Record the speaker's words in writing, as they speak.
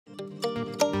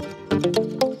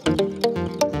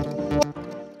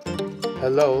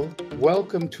Hello,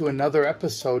 welcome to another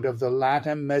episode of the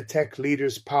LATAM MedTech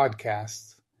Leaders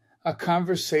Podcast, a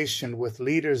conversation with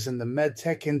leaders in the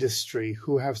medtech industry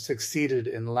who have succeeded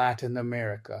in Latin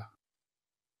America.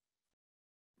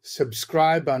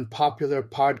 Subscribe on popular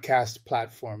podcast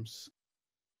platforms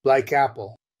like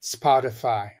Apple,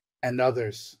 Spotify, and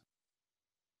others.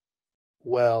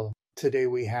 Well, today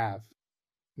we have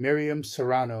Miriam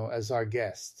Serrano as our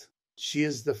guest. She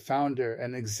is the founder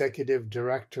and executive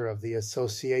director of the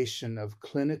Association of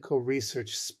Clinical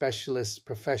Research Specialist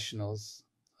Professionals,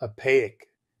 APEIC,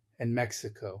 in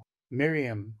Mexico.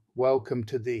 Miriam, welcome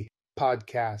to the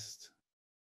podcast.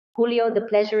 Julio, the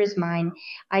pleasure is mine.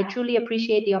 I truly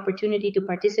appreciate the opportunity to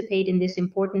participate in this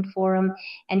important forum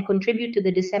and contribute to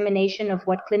the dissemination of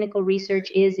what clinical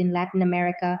research is in Latin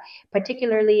America,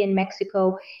 particularly in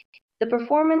Mexico. The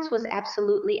performance was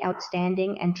absolutely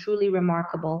outstanding and truly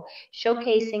remarkable,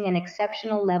 showcasing an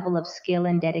exceptional level of skill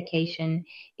and dedication.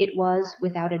 It was,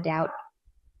 without a doubt.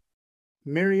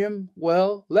 Miriam,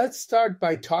 well, let's start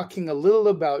by talking a little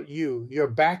about you, your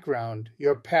background,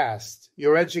 your past,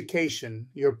 your education,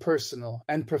 your personal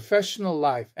and professional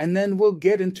life, and then we'll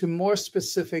get into more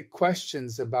specific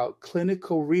questions about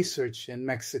clinical research in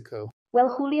Mexico.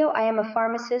 Well, Julio, I am a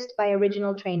pharmacist by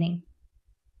original training,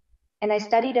 and I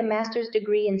studied a master's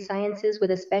degree in sciences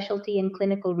with a specialty in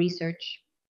clinical research.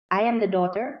 I am the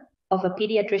daughter of a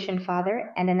pediatrician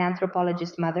father and an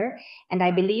anthropologist mother, and I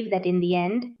believe that in the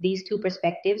end, these two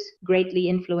perspectives greatly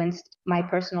influenced my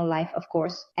personal life, of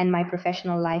course, and my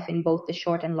professional life in both the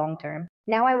short and long term.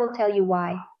 Now I will tell you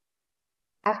why.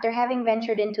 After having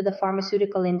ventured into the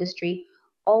pharmaceutical industry,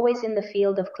 always in the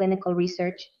field of clinical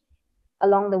research,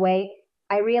 along the way,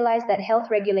 I realized that health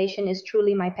regulation is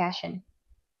truly my passion.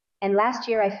 And last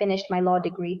year I finished my law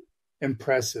degree.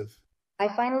 Impressive. I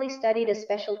finally studied a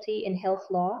specialty in health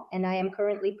law, and I am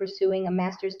currently pursuing a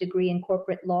master's degree in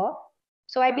corporate law.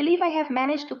 So I believe I have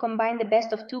managed to combine the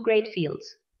best of two great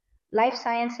fields, life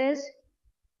sciences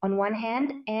on one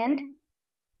hand, and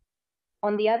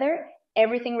on the other,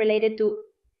 everything related to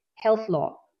health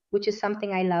law, which is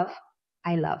something I love.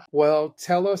 Well,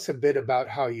 tell us a bit about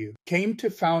how you came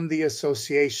to found the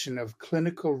Association of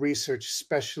Clinical Research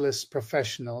Specialist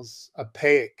Professionals,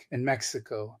 APEIC, in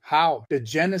Mexico. How the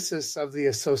genesis of the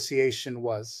association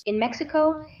was. In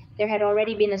Mexico, there had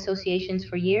already been associations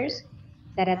for years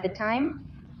that at the time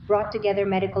brought together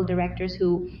medical directors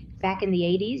who, back in the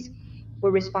 80s,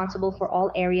 were responsible for all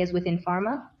areas within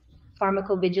pharma,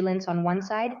 pharmacovigilance on one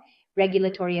side,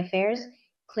 regulatory affairs,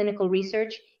 clinical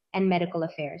research, and medical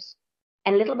affairs.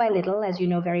 And little by little, as you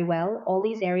know very well, all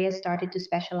these areas started to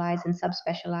specialize and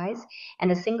subspecialize,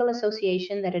 and a single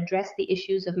association that addressed the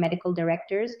issues of medical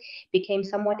directors became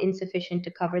somewhat insufficient to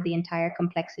cover the entire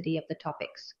complexity of the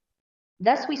topics.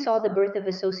 Thus, we saw the birth of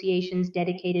associations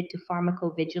dedicated to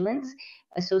pharmacovigilance,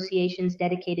 associations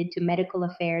dedicated to medical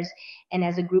affairs, and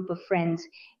as a group of friends,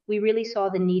 we really saw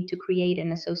the need to create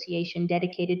an association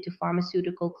dedicated to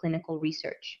pharmaceutical clinical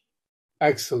research.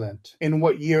 Excellent. In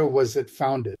what year was it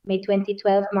founded? May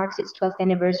 2012 marks its 12th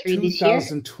anniversary this year.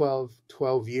 2012,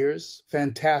 12 years?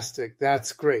 Fantastic.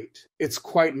 That's great. It's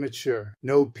quite mature.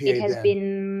 No PA It has then.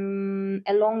 been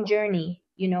a long journey,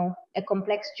 a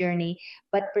complex journey,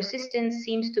 but persistence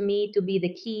seems to me to be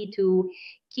the key to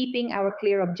keeping our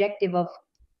clear objective of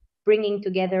bringing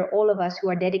together all of us who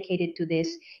are dedicated to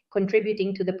this,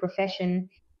 contributing to the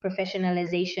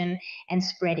professionalization, and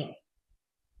spreading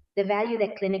the value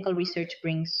that clinical research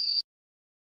brings.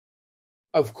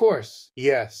 Of course,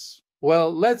 yes.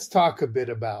 Well, let's talk a bit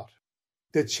about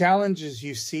the challenges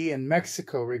you see in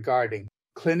Mexico regarding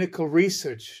clinical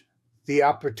research, the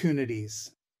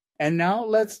opportunities. And now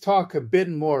let's talk a bit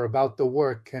more about the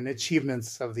work and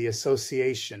achievements of the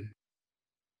association.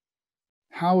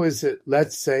 How is it,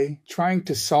 let's say, trying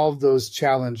to solve those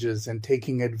challenges and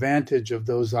taking advantage of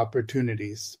those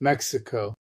opportunities?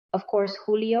 Mexico. Of course,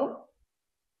 Julio,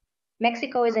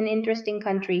 Mexico is an interesting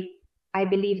country. I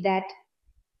believe that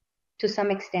to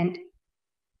some extent.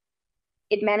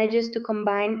 It manages to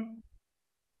combine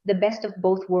the best of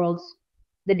both worlds,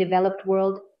 the developed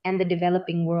world and the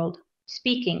developing world.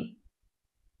 Speaking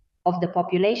of the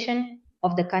population,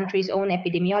 of the country's own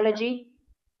epidemiology,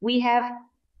 we have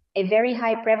a very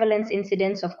high prevalence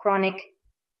incidence of chronic,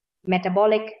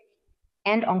 metabolic,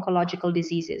 and oncological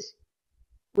diseases,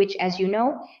 which, as you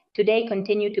know, today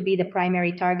continue to be the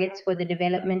primary targets for the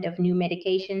development of new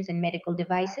medications and medical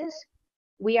devices.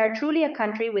 We are truly a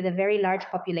country with a very large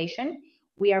population.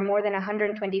 We are more than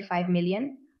 125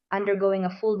 million, undergoing a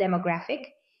full demographic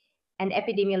and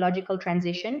epidemiological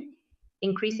transition,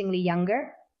 increasingly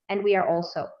younger, and we are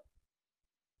also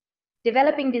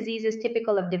developing diseases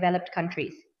typical of developed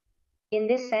countries. In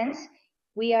this sense,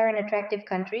 we are an attractive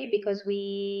country because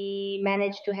we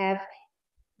manage to have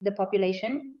the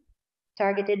population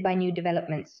targeted by new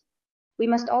developments. We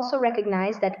must also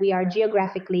recognize that we are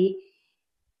geographically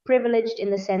privileged in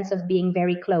the sense of being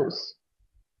very close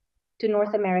to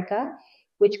North America,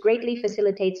 which greatly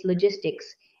facilitates logistics,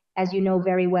 as you know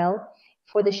very well,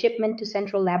 for the shipment to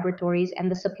central laboratories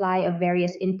and the supply of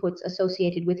various inputs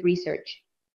associated with research.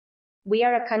 We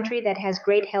are a country that has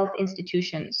great health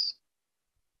institutions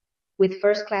with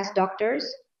first-class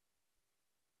doctors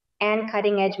and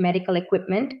cutting-edge medical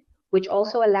equipment, which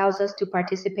also allows us to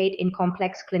participate in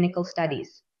complex clinical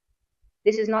studies.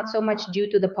 This is not so much due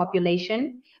to the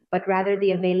population, but rather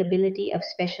the availability of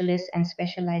specialists and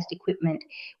specialized equipment,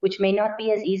 which may not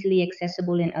be as easily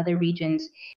accessible in other regions.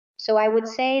 So I would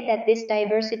say that this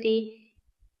diversity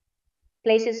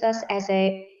places us as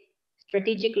a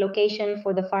strategic location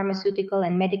for the pharmaceutical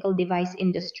and medical device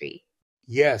industry.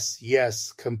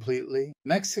 Yes, completely.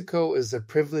 Mexico is a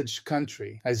privileged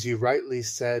country, as you rightly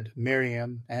said,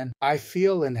 Miriam, and I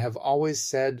feel and have always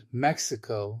said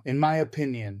Mexico, in my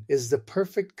opinion, is the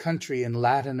perfect country in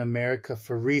Latin America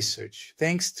for research,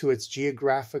 thanks to its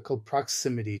geographical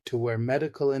proximity to where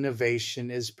medical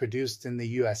innovation is produced in the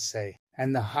USA,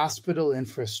 and the hospital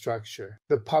infrastructure,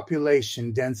 the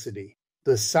population density,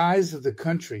 the size of the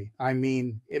country,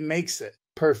 it makes it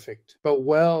perfect. But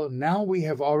well, now we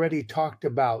have already talked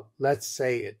about, let's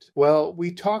say it. Well,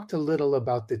 we talked a little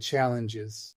about the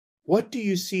challenges. What do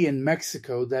you see in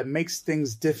Mexico that makes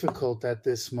things difficult at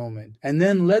this moment? And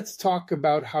then let's talk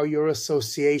about how your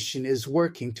association is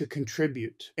working to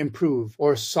contribute, improve,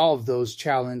 or solve those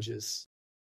challenges.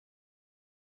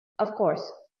 Of course.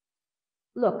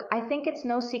 Look, I think it's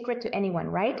no secret to anyone,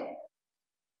 right?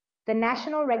 The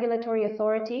National Regulatory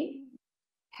Authority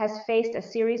has faced a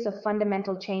series of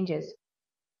fundamental changes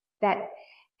that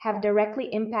have directly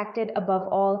impacted, above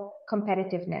all,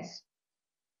 competitiveness.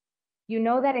 You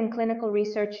know that in clinical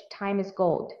research, time is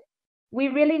gold. We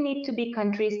really need to be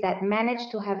countries that manage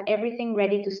to have everything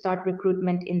ready to start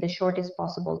recruitment in the shortest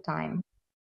possible time.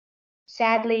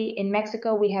 Sadly, in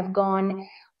Mexico, we have gone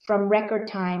from record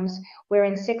times, where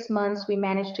in 6 months we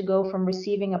managed to go from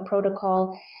receiving a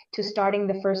protocol to starting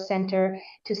the first center,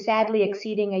 to sadly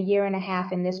exceeding a year and a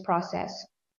half in this process.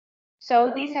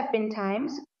 So these have been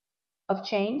times of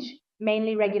change,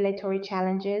 mainly regulatory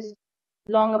challenges,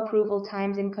 long approval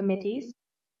times in committees,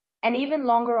 and even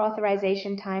longer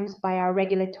authorization times by our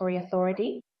regulatory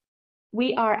authority.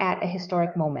 We are at a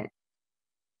historic moment.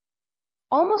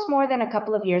 Almost more than a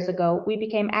couple of years ago, we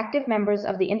became active members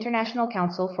of the International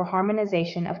Council for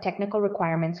Harmonization of Technical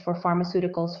Requirements for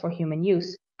Pharmaceuticals for Human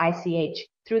Use, ICH,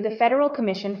 through the Federal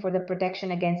Commission for the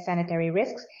Protection Against Sanitary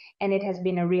Risks, and it has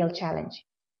been a real challenge.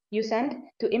 USAND,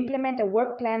 to implement a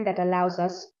work plan that allows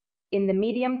us, in the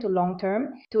medium to long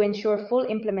term, to ensure full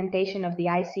implementation of the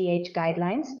ICH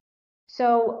guidelines.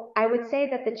 So I would say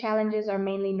that the challenges are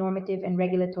mainly normative and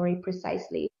regulatory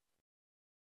precisely.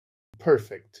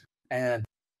 Perfect. And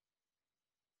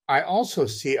I also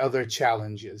see other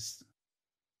challenges.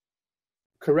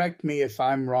 Correct me if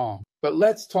I'm wrong, but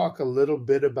let's talk a little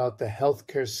bit about the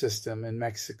healthcare system in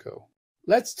Mexico.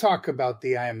 Let's talk about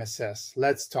the IMSS.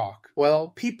 Let's talk. Well,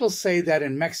 people say that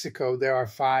in Mexico there are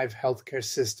 5 healthcare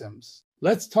systems.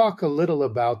 Let's talk a little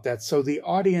about that so the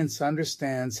audience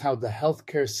understands how the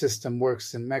healthcare system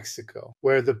works in Mexico,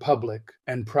 where the public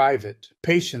and private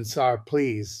patients are,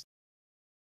 please.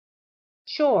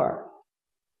 Sure.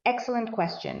 Excellent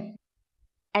question.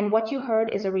 And what you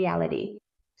heard is a reality.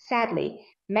 Sadly,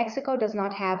 Mexico does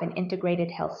not have an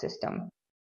integrated health system.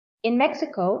 In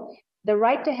Mexico, the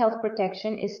right to health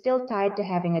protection is still tied to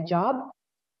having a job,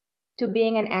 to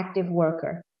being an active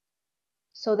worker,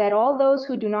 so that all those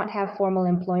who do not have formal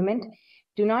employment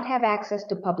do not have access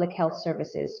to public health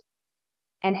services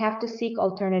and have to seek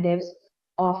alternatives,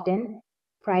 often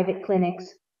private clinics,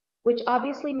 which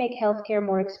obviously make healthcare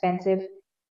more expensive.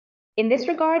 In this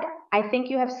regard, I think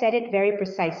you have said it very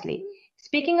precisely.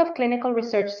 Speaking of clinical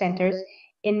research centers,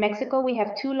 in Mexico we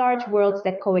have 2 large worlds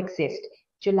that coexist.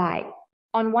 July.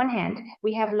 On one hand,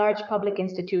 we have large public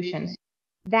institutions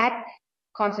that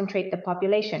concentrate the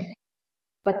population,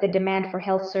 but the demand for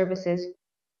health services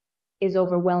is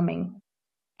overwhelming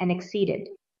and exceeded.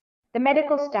 The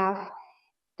medical staff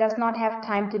does not have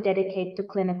time to dedicate to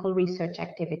clinical research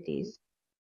activities.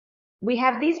 We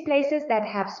have these places that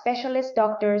have specialist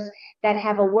doctors, that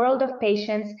have a world of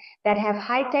patients, that have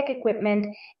high-tech equipment,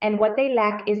 and what they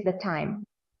lack is the time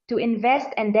to invest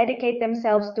and dedicate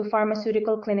themselves to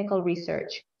pharmaceutical clinical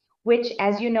research. which,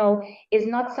 as you know, is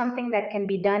not something that can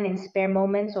be done in spare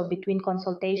moments or between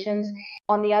consultations.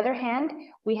 On the other hand,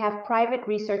 we have private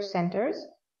research centers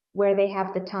where they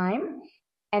have the time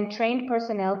and trained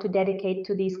personnel to dedicate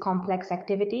to these complex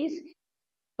activities,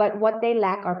 but what they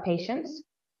lack are patience,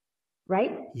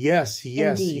 right? Yes,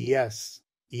 Indeed.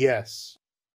 yes.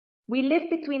 We live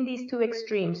between these two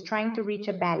extremes, trying to reach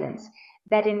a balance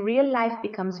that in real life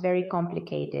becomes very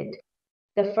complicated.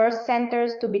 The first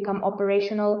centers to become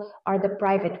operational are the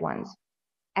private ones,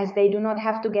 as they do not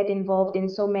have to get involved in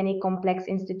so many complex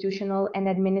institutional and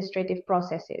administrative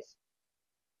processes.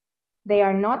 They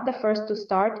are not the first to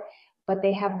start, but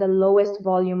they have the lowest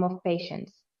volume of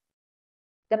patients.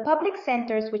 The public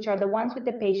centers, which are the ones with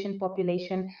the patient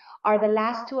population, are the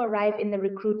last to arrive in the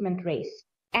recruitment race.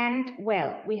 And,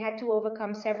 well, we had to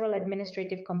overcome several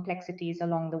administrative complexities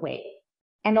along the way.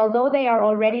 And although they are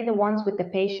already the ones with the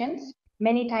patients,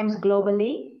 many times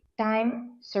globally, time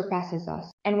surpasses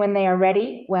us. And when they are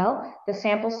ready, well, the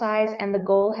sample size and the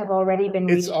goal have already been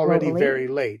reached It's already globally. very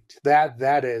late.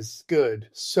 That is good.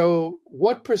 So,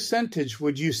 what percentage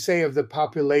would you say of the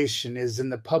population is in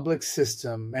the public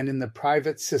system and in the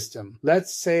private system?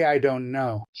 Let's say I don't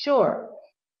know. Sure.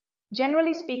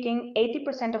 Generally speaking,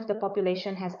 80% of the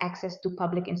population has access to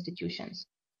public institutions.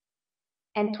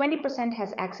 And 20%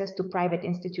 has access to private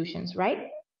institutions, right?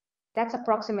 That's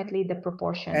approximately the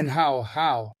proportion. And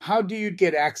how do you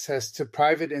get access to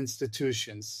private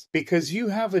institutions? Because you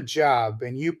have a job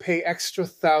and you pay extra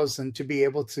 $1,000 to be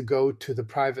able to go to the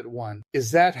private one.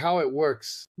 Is that how it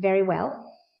works? Very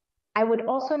well. I would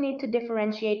also need to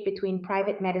differentiate between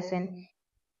private medicine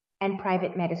and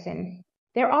private medicine.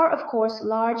 There are, of course,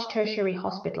 large tertiary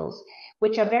hospitals,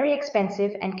 which are very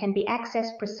expensive and can be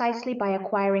accessed precisely by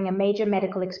acquiring a major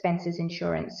medical expenses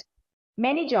insurance.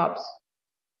 Many jobs,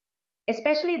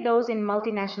 especially those in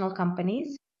multinational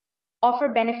companies, offer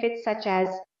benefits such as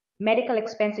medical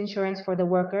expense insurance for the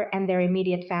worker and their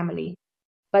immediate family.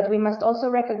 But we must also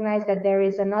recognize that there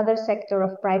is another sector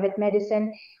of private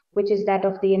medicine, which is that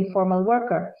of the informal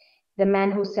worker, the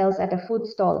man who sells at a food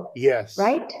stall. Yes.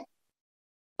 Right?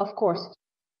 Of course.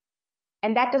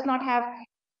 And that does not have,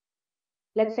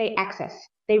 let's say, access.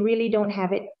 They really don't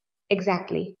have it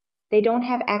exactly. They don't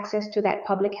have access to that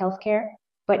public health care,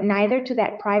 but neither to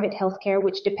that private health care,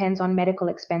 which depends on medical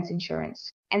expense insurance.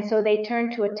 And so they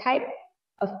turn to a type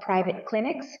of private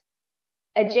clinics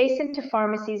adjacent to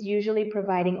pharmacies, usually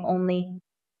providing only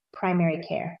primary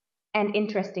care. And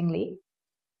interestingly,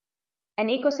 an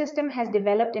ecosystem has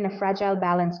developed in a fragile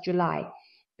balance July,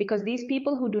 because these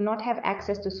people who do not have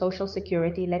access to Social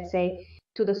Security, let's say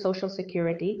to the Social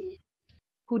Security,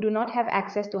 who do not have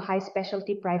access to high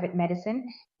specialty private medicine,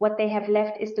 what they have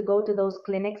left is to go to those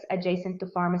clinics adjacent to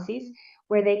pharmacies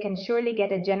where they can surely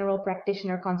get a general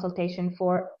practitioner consultation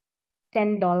for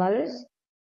 $10.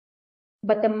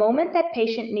 But the moment that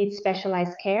patient needs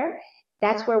specialized care,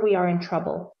 that's where we are in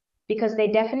trouble, because they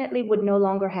definitely would no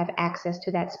longer have access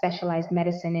to that specialized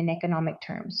medicine in economic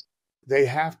terms. They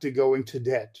have to go into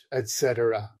debt,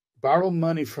 etc. Borrow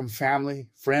money from family,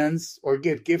 friends, or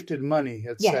get gifted money,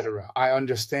 etc. Yes. I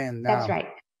understand now. That's right.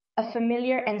 A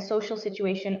familiar and social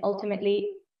situation, ultimately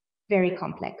very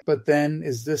complex. But then,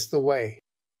 is this the way?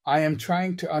 I am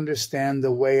trying to understand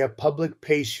the way a public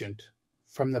patient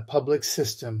from the public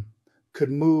system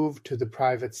could move to the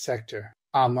private sector.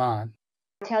 Aman.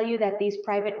 I tell you that these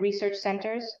private research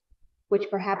centers,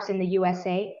 which perhaps in the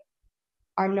USA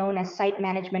are known as site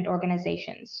management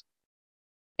organizations,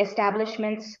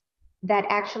 establishments that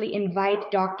actually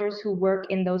invite doctors who work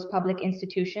in those public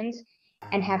institutions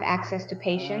and have access to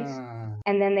patients.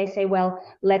 And then they say, well,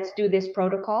 let's do this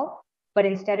protocol. But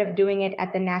instead of doing it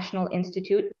at the National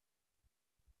Institute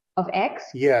of X,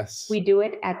 yes, we do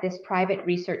it at this private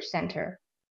research center.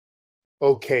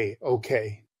 Okay.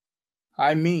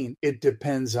 I mean, it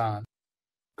depends on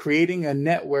creating a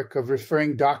network of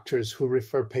referring doctors who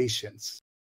refer patients.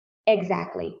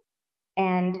 Exactly.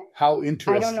 And how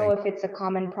interesting. I don't know if it's a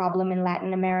common problem in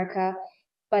Latin America,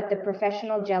 but the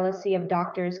professional jealousy of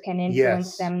doctors can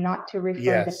influence them not to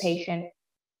refer the patient.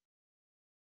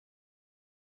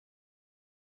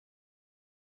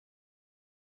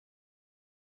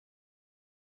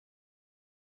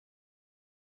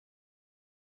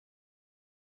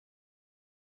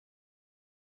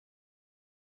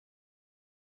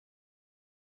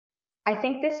 I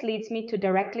think this leads me to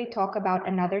directly talk about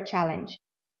another challenge.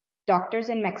 Doctors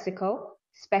in Mexico,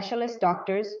 specialist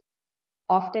doctors,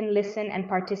 often listen and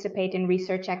participate in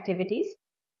research activities,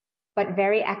 but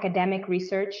very academic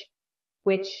research,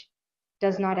 which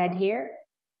does not adhere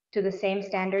to the same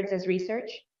standards as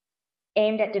research,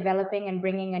 aimed at developing and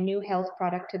bringing a new health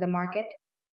product to the market.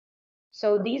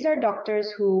 So these are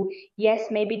doctors who, yes,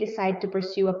 maybe decide to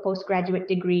pursue a postgraduate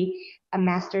degree, a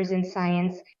master's in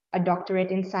science, a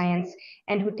doctorate in science,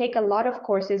 and who take a lot of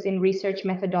courses in research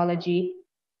methodology,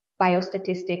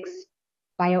 biostatistics,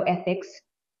 bioethics.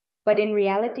 But in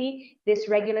reality, this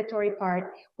regulatory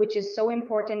part, which is so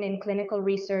important in clinical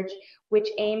research, which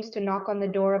aims to knock on the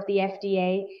door of the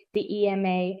FDA, the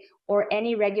EMA, or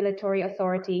any regulatory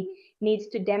authority, needs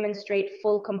to demonstrate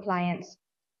full compliance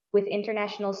with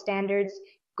international standards,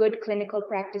 good clinical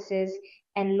practices,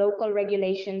 and local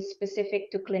regulations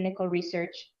specific to clinical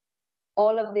research.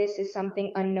 All of this is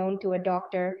something unknown to a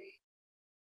doctor.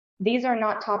 These are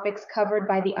not topics covered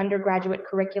by the undergraduate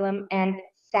curriculum and,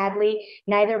 sadly,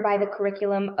 neither by the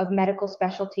curriculum of medical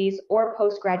specialties or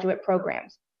postgraduate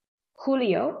programs.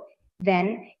 Julio,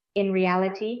 then, in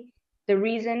reality, the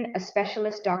reason a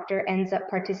specialist doctor ends up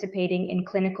participating in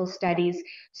clinical studies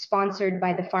sponsored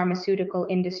by the pharmaceutical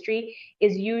industry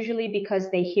is usually because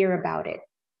they hear about it.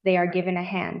 They are given a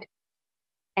hand.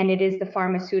 And it is the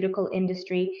pharmaceutical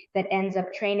industry that ends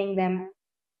up training them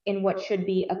in what should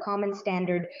be a common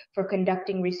standard for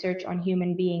conducting research on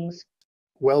human beings.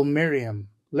 Well, Miriam,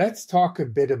 let's talk a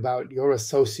bit about your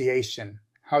association,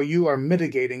 how you are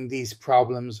mitigating these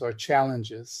problems or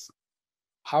challenges,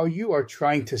 how you are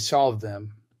trying to solve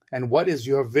them, and what is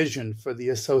your vision for the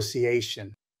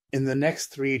association in the next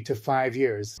 3 to 5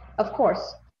 years? Of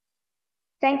course.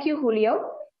 Thank you,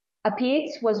 Julio.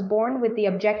 APIEX was born with the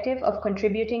objective of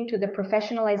contributing to the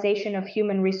professionalization of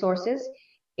human resources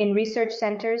in research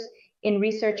centers, in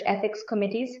research ethics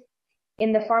committees,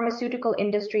 in the pharmaceutical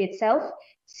industry itself,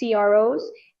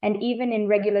 CROs, and even in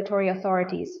regulatory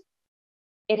authorities.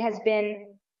 It has been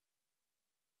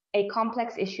a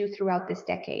complex issue throughout this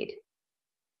decade.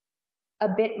 A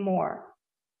bit more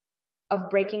of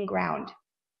breaking ground,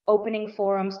 opening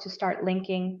forums to start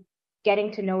linking,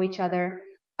 getting to know each other,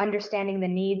 understanding the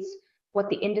needs, what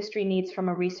the industry needs from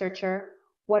a researcher,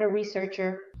 what a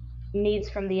researcher needs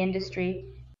from the industry,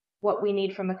 what we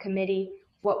need from a committee,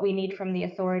 what we need from the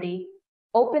authority.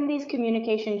 Open these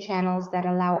communication channels that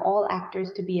allow all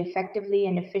actors to be effectively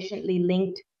and efficiently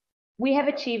linked. We have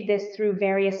achieved this through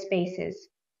various spaces.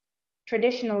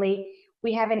 Traditionally,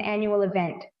 we have an annual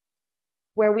event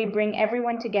where we bring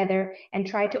everyone together and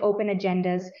try to open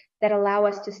agendas that allow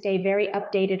us to stay very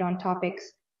updated on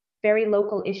topics, very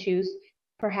local issues,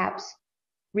 perhaps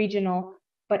regional,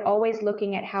 but always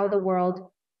looking at how the world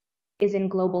is in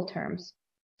global terms.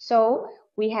 So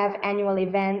we have annual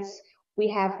events, we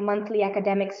have monthly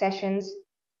academic sessions,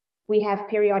 we have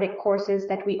periodic courses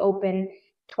that we open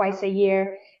twice a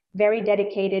year, very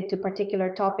dedicated to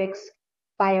particular topics,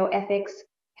 bioethics,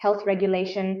 health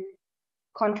regulation,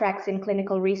 contracts in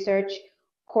clinical research,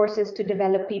 courses to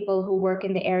develop people who work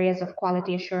in the areas of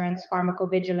quality assurance,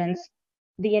 pharmacovigilance.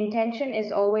 The intention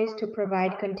is always to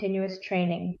provide continuous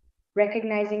training,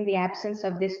 recognizing the absence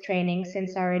of this training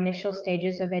since our initial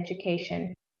stages of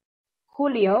education.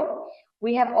 Julio,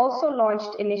 we have also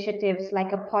launched initiatives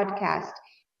like a podcast,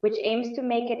 which aims to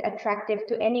make it attractive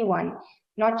to anyone,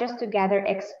 not just to gather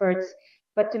experts,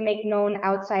 but to make known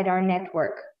outside our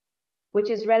network, which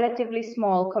is relatively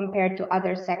small compared to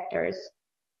other sectors,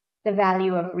 the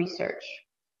value of research.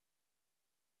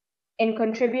 In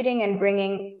contributing and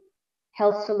bringing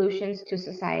health solutions to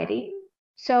society.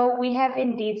 So we have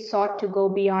indeed sought to go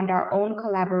beyond our own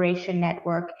collaboration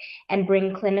network and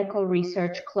bring clinical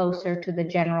research closer to the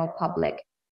general public.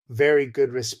 Very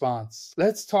good response.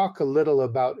 Let's talk a little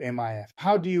about MIF.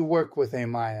 How do you work with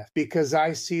MIF? Because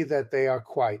I see that they are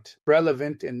quite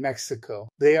relevant in Mexico.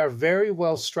 They are very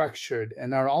well structured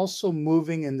and are also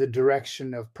moving in the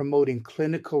direction of promoting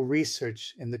clinical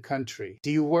research in the country.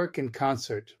 Do you work in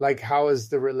concert? Like, how is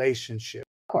the relationship?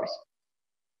 Of course.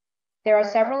 There are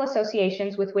several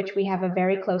associations with which we have a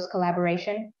very close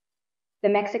collaboration. The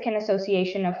Mexican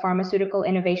Association of Pharmaceutical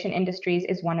Innovation Industries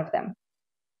is one of them.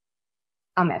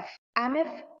 AMIF.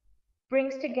 AMIF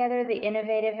brings together the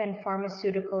innovative and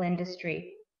pharmaceutical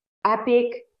industry.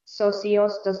 APIC,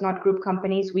 Socios does not group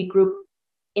companies, we group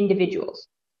individuals,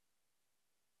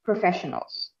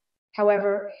 professionals.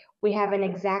 However, we have an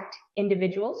exact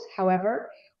individuals, however,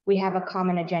 we have a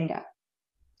common agenda.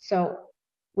 So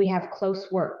we have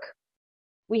close work.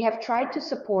 We have tried to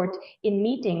support in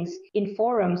meetings, in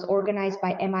forums organized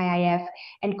by MIIF,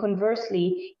 and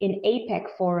conversely in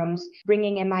APEC forums,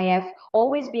 bringing MIF,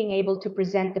 always being able to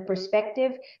present the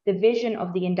perspective, the vision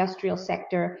of the industrial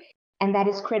sector, and that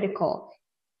is critical.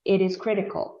 It is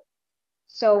critical.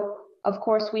 So, of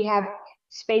course, we have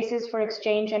spaces for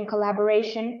exchange and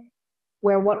collaboration,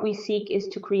 where what we seek is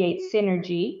to create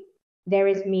synergy. There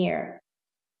is Mir.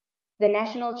 the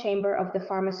National Chamber of the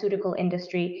Pharmaceutical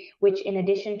Industry, which in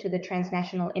addition to the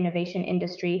transnational innovation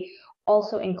industry,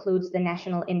 also includes the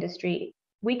national industry.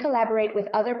 We collaborate with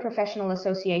other professional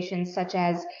associations such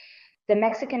as the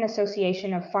Mexican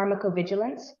Association of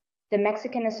Pharmacovigilance, the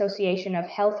Mexican Association of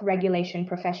Health Regulation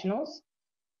Professionals,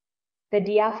 the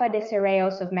DIAFA de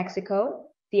Cerreos of Mexico,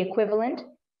 the equivalent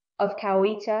of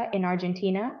CAOITA in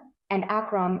Argentina, and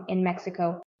ACROM in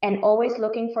Mexico, and always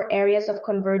looking for areas of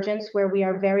convergence where we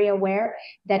are very aware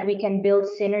that we can build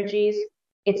synergies.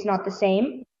 It's not the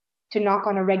same to knock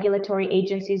on a regulatory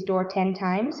agency's door 10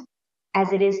 times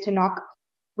as it is to knock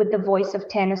with the voice of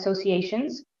 10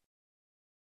 associations.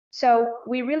 So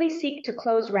we really seek to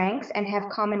close ranks and have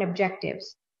common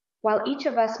objectives. While each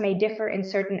of us may differ in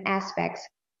certain aspects,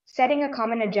 setting a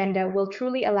common agenda will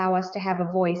truly allow us to have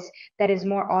a voice that is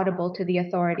more audible to the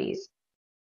authorities.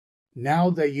 Now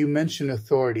that you mention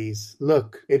authorities,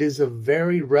 look, it is a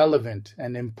very relevant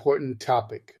and important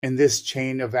topic in this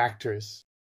chain of actors.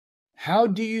 How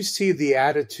do you see the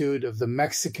attitude of the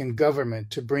Mexican government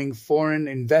to bring foreign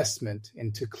investment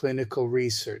into clinical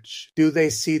research? Do they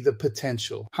see the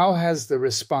potential? How has the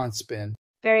response been?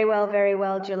 Very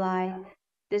well, July.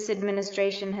 This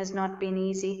administration has not been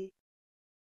easy.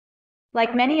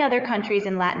 Like many other countries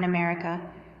in Latin America,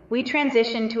 we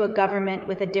transitioned to a government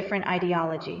with a different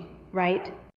ideology,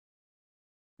 right?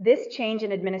 This change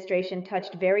in administration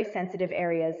touched very sensitive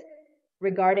areas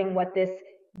regarding what this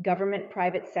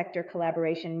government-private sector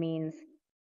collaboration means.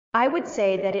 I would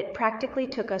say that it practically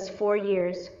took us 4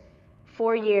 years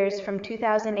from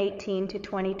 2018 to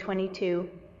 2022,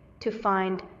 to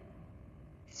find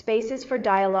spaces for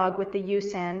dialogue with the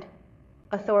USAND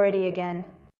authority again.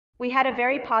 We had a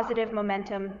very positive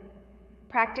momentum.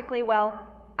 Practically,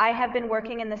 I have been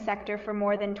working in the sector for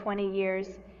more than 20 years,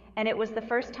 and it was the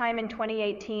first time in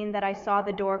 2018 that I saw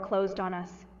the door closed on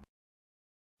us.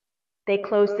 They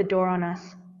closed the door on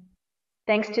us.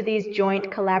 Thanks to these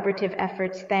joint collaborative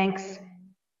efforts, thanks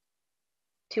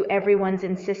to everyone's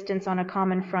insistence on a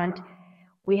common front,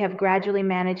 we have gradually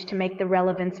managed to make the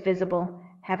relevance visible,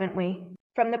 haven't we?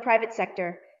 From the private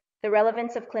sector, the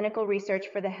relevance of clinical research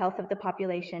for the health of the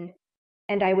population.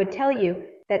 And I would tell you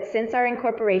that since our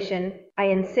incorporation, I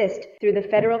insist, through the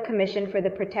Federal Commission for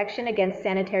the Protection Against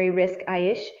Sanitary Risk,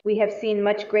 IISH, we have seen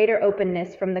much greater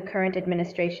openness from the current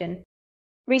administration.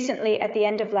 Recently, at the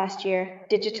end of last year,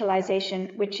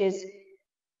 digitalization, which is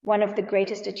one of the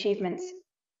greatest achievements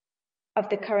of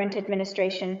the current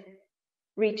administration,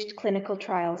 reached clinical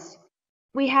trials.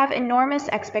 We have enormous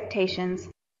expectations.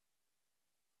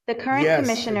 The current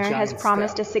commissioner has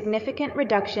promised a significant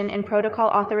reduction in protocol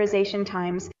authorization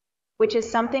times, which is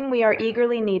something we are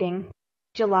eagerly needing.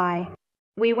 July.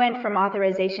 We went from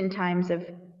authorization times of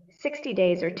 60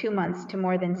 days or 2 months to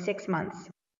more than 6 months.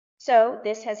 So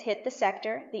this has hit the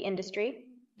sector, the industry,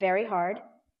 very hard.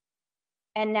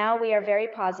 And now we are very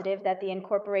positive that the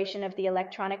incorporation of the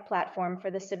electronic platform for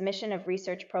the submission of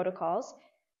research protocols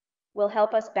will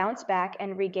help us bounce back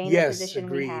and regain the position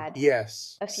we had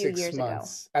a few years ago.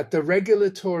 At the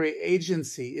regulatory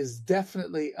agency is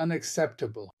definitely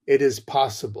unacceptable. It is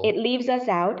possible. It leaves us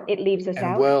out.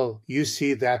 And well, you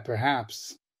see that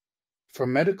perhaps. For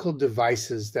medical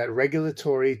devices, that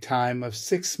regulatory time of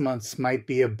 6 months might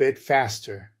be a bit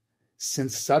faster,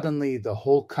 since suddenly the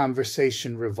whole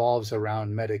conversation revolves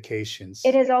around medications.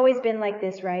 It has always been like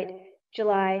this, right?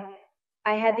 July,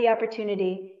 I had the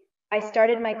opportunity. I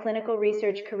started my clinical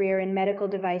research career in medical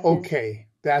devices. Okay,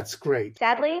 that's great.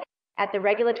 Sadly, at the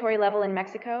regulatory level in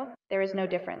Mexico, there is no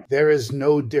difference. There is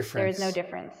no difference. There is no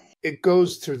difference. It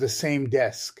goes through the same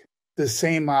desk, the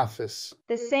same office.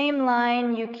 The same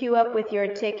line, you queue up with your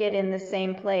ticket in the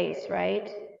same place, right?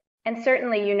 And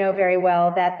certainly you know very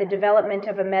well that the development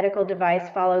of a medical device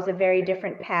follows a very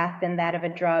different path than that of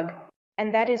a drug.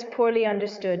 And that is poorly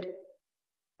understood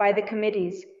by the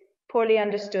committees, poorly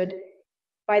understood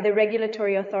by the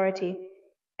regulatory authority,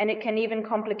 and it can even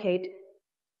complicate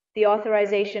the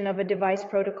authorization of a device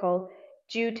protocol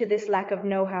due to this lack of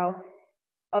know-how,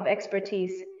 of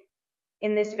expertise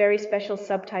in this very special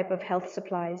subtype of health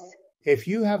supplies. If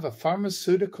you have a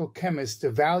pharmaceutical chemist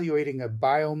evaluating a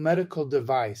biomedical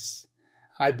device,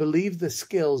 I believe the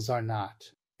skills are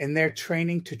not in their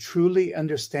training to truly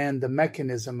understand the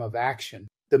mechanism of action,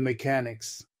 the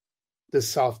mechanics, the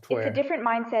software. It's a different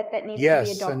mindset that needs to be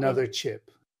adopted. Yes, another chip.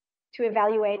 To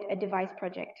evaluate a device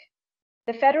project.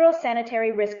 The Federal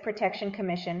Sanitary Risk Protection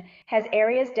Commission has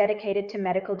areas dedicated to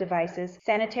medical devices,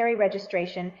 sanitary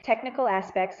registration, technical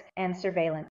aspects, and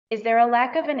surveillance. Is there a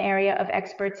lack of an area of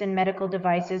experts in medical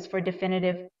devices for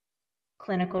definitive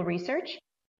clinical research?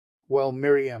 Well,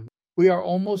 Miriam, we are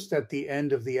almost at the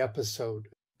end of the episode.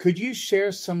 Could you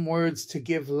share some words to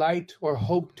give light or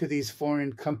hope to these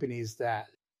foreign companies that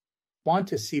want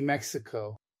to see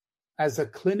Mexico as a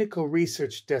clinical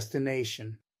research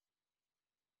destination?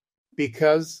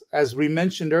 Because, as we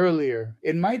mentioned earlier,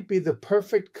 it might be the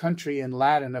perfect country in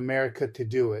Latin America to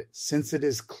do it, since it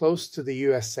is close to the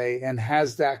USA and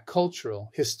has that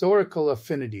cultural, historical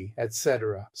affinity,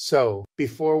 etc. So,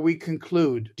 before we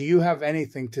conclude, do you have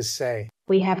anything to say?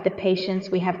 We have the patients,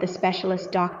 we have the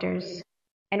specialist doctors,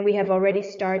 and we have already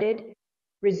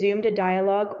resumed a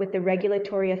dialogue with the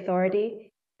regulatory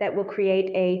authority that will create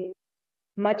a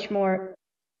much more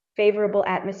favorable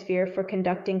atmosphere for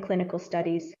conducting clinical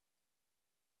studies,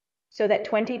 so that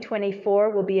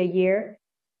 2024 will be a year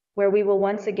where we will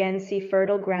once again see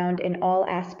fertile ground in all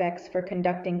aspects for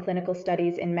conducting clinical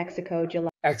studies in Mexico, July.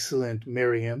 Excellent,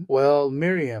 Miriam. Well,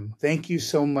 Miriam, thank you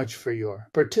so much for your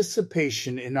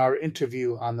participation in our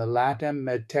interview on the LATAM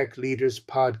MedTech Leaders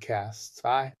podcast.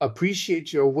 I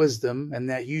appreciate your wisdom and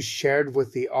that you shared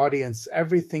with the audience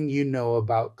everything you know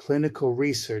about clinical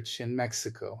research in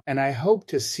Mexico. And I hope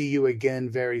to see you again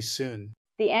very soon.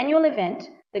 The annual event,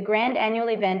 the grand annual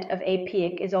event of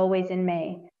APIC, is always in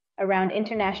May, around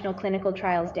International Clinical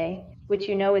Trials Day, which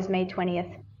you know is May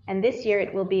 20th, and this year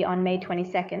it will be on May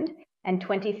 22nd and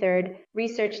 23rd,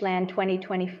 Researchland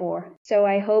 2024. So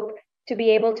I hope to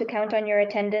be able to count on your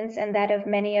attendance and that of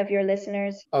many of your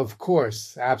listeners. Of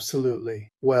course, absolutely.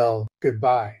 Well,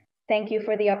 goodbye. Thank you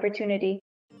for the opportunity.